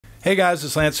Hey guys,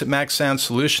 it's Lance at Max Sound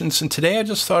Solutions, and today I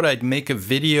just thought I'd make a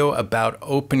video about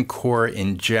Opencore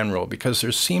in general because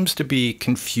there seems to be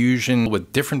confusion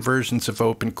with different versions of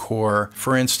Opencore.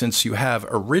 For instance, you have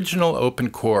original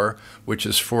Opencore, which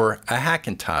is for a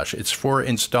Hackintosh. It's for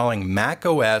installing Mac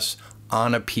OS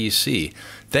on a PC.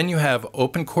 Then you have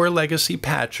Opencore Legacy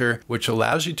Patcher, which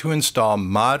allows you to install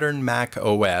modern Mac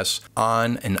OS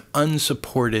on an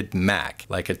unsupported Mac.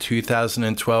 Like a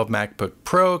 2012 MacBook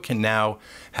Pro can now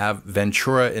have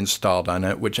Ventura installed on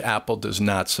it, which Apple does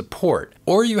not support.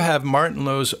 Or you have Martin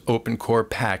Lowe's Opencore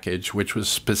Package, which was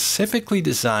specifically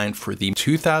designed for the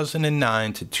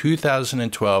 2009 to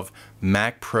 2012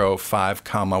 Mac Pro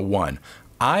 5,1.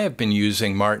 I have been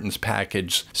using Martin's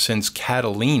package since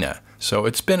Catalina. So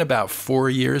it's been about 4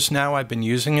 years now I've been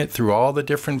using it through all the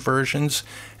different versions,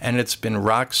 and it's been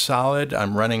rock solid.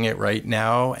 I'm running it right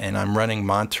now, and I'm running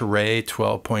Monterey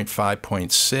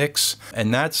 12.5.6,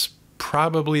 and that's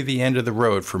probably the end of the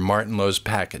road for Martin Lowe's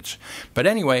package. But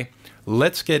anyway,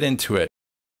 let's get into it.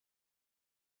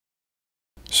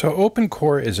 So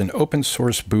Opencore is an open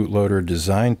source bootloader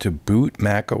designed to boot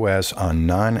macOS on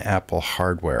non-Apple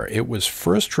hardware. It was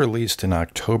first released in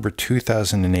October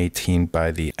 2018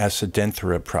 by the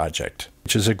Hackintosh project,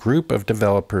 which is a group of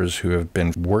developers who have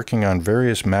been working on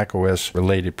various macOS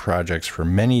related projects for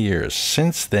many years.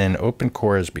 Since then,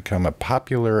 Opencore has become a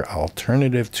popular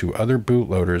alternative to other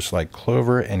bootloaders like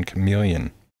Clover and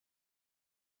Chameleon.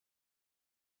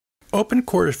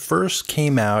 Opencore first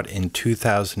came out in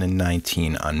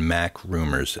 2019 on Mac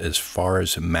Rumors as far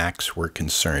as Macs were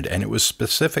concerned, and it was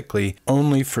specifically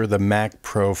only for the Mac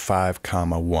Pro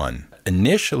 5,1.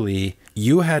 Initially,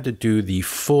 you had to do the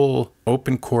full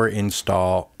Opencore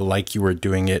install like you were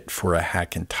doing it for a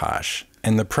Hackintosh.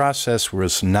 And the process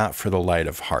was not for the light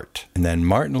of heart. And then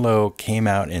Martin Lowe came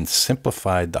out and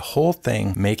simplified the whole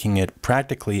thing, making it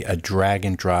practically a drag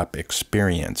and drop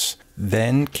experience.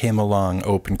 Then came along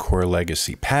Opencore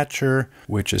Legacy Patcher,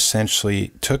 which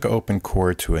essentially took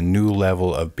Opencore to a new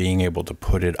level of being able to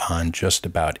put it on just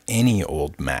about any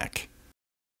old Mac.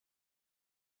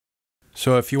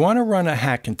 So if you want to run a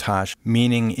Hackintosh,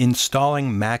 meaning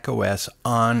installing macOS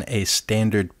on a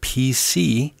standard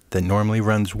PC that normally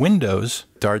runs Windows,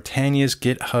 D'Artagnan's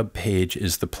GitHub page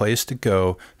is the place to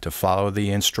go to follow the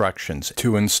instructions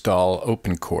to install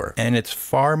Opencore. And it's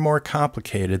far more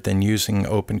complicated than using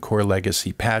Opencore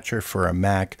Legacy Patcher for a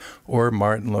Mac or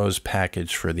Martin Lowe's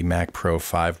package for the Mac Pro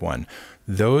 5.1.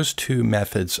 Those two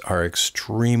methods are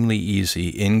extremely easy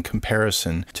in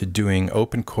comparison to doing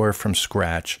Opencore from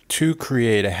scratch to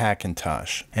create a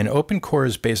Hackintosh. And Opencore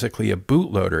is basically a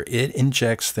bootloader. It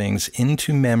injects things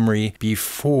into memory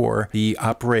before the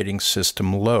operating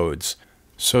system loads.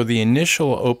 So the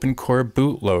initial Opencore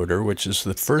bootloader, which is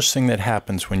the first thing that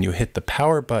happens when you hit the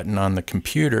power button on the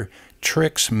computer,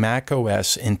 tricks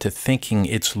macOS into thinking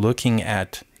it's looking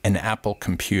at an Apple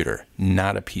computer,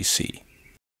 not a PC.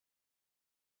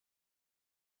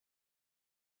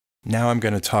 Now I'm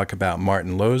going to talk about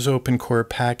Martin Lowe's Opencore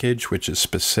package, which is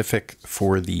specific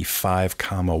for the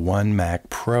 5,1 Mac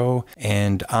Pro.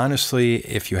 And honestly,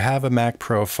 if you have a Mac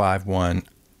Pro 5.1,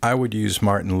 I would use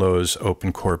Martin Lowe's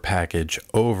Opencore package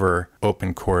over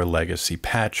Opencore Legacy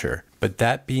Patcher. But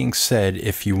that being said,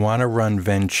 if you want to run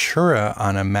Ventura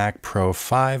on a Mac Pro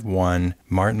 5.1,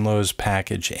 Martin Lowe's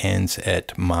package ends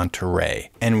at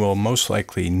Monterey and will most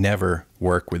likely never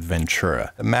work with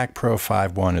Ventura. The Mac Pro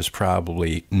 5.1 is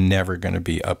probably never going to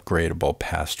be upgradable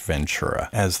past Ventura,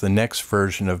 as the next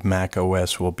version of Mac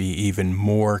OS will be even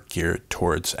more geared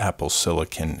towards Apple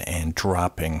Silicon and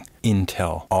dropping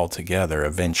Intel altogether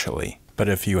eventually. But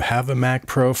if you have a Mac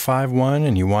Pro 5.1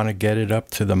 and you want to get it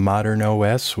up to the modern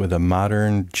OS with a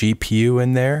modern GPU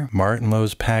in there, Martin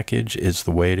Lowe's package is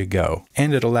the way to go.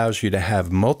 And it allows you to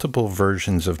have multiple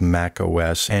versions of Mac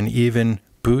OS and even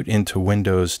boot into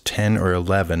Windows 10 or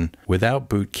 11 without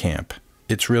Boot Camp.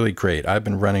 It's really great. I've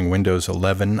been running Windows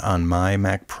 11 on my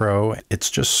Mac Pro.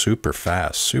 It's just super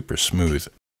fast, super smooth.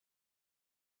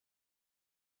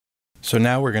 So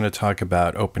now we're going to talk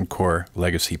about Opencore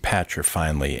Legacy Patcher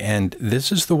finally, and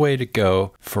this is the way to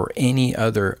go for any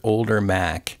other older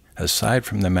Mac aside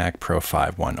from the Mac Pro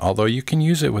 5.1. Although you can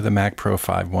use it with a Mac Pro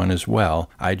 5.1 as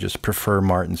well. I just prefer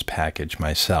Martin's package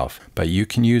myself, but you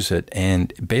can use it.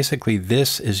 And basically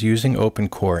this is using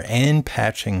Opencore and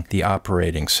patching the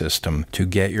operating system to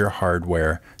get your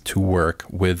hardware to work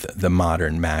with the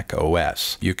modern Mac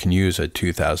OS. You can use a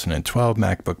 2012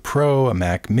 MacBook Pro, a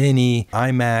Mac Mini,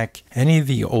 iMac, any of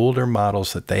the older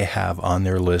models that they have on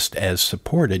their list as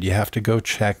supported. You have to go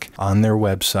check on their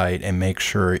website and make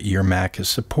sure your Mac is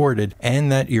supported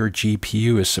and that your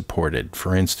GPU is supported.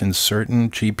 For instance, certain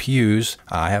GPUs,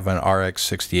 I have an RX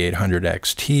 6800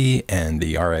 XT and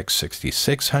the RX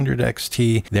 6600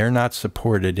 XT, they're not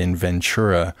supported in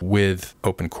Ventura with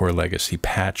Opencore Legacy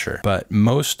Patcher, but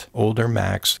most older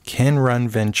Macs can run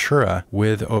Ventura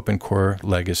with Opencore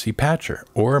Legacy Patcher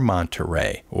or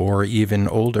Monterey, or even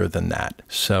older than that.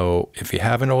 So if you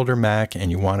have an older Mac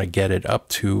and you want to get it up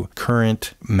to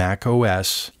current Mac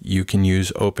OS, you can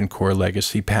use Opencore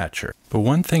Legacy Patcher. But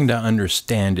one thing to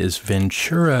understand is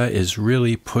Ventura is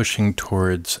really pushing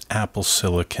towards Apple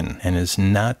Silicon and is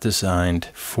not designed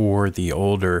for the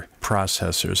older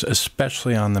processors,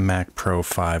 especially on the Mac Pro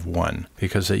 5.1,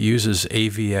 because it uses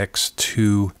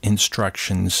AVX2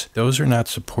 instructions. Those are not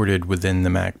supported within the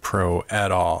Mac Pro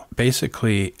at all.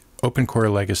 Basically,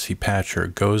 Opencore Legacy Patcher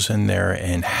goes in there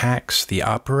and hacks the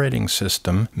operating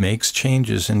system, makes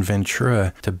changes in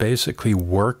Ventura to basically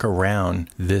work around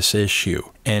this issue.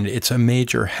 And it's a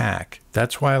major hack.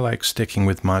 That's why I like sticking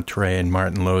with Monterey and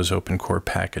Martin Lowe's Opencore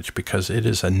package, because it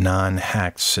is a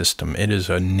non-hacked system. It is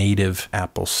a native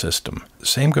Apple system.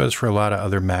 Same goes for a lot of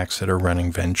other Macs that are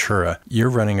running Ventura. You're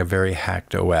running a very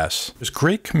hacked OS. There's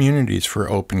great communities for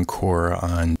Opencore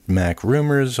on Mac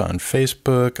Rumors, on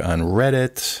Facebook, on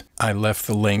Reddit. I left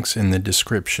the links in the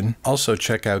description. Also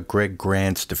check out Greg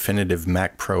Grant's definitive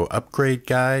Mac Pro upgrade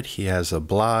guide. He has a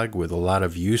blog with a lot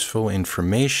of useful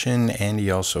information, and he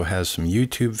also has some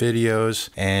YouTube videos.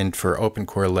 And for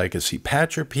Opencore Legacy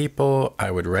Patcher people, I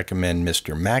would recommend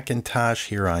Mr. Hackintosh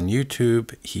here on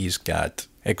YouTube. He's got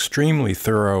extremely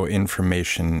thorough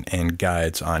information and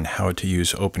guides on how to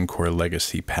use Opencore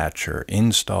Legacy Patcher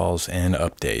installs and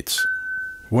updates.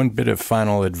 One bit of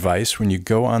final advice: when you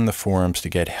go on the forums to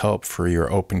get help for your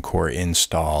Opencore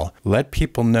install, let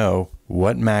people know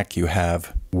what Mac you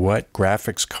have, what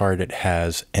graphics card it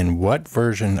has, and what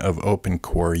version of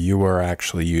Opencore you are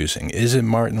actually using. Is it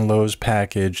Martin Lowe's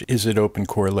package? Is it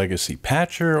Opencore Legacy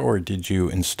Patcher? Or did you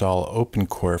install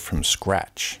Opencore from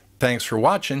scratch? Thanks for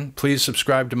watching. Please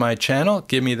subscribe to my channel,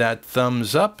 give me that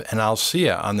thumbs up, and I'll see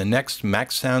ya on the next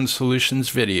Mac Sound Solutions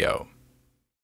video.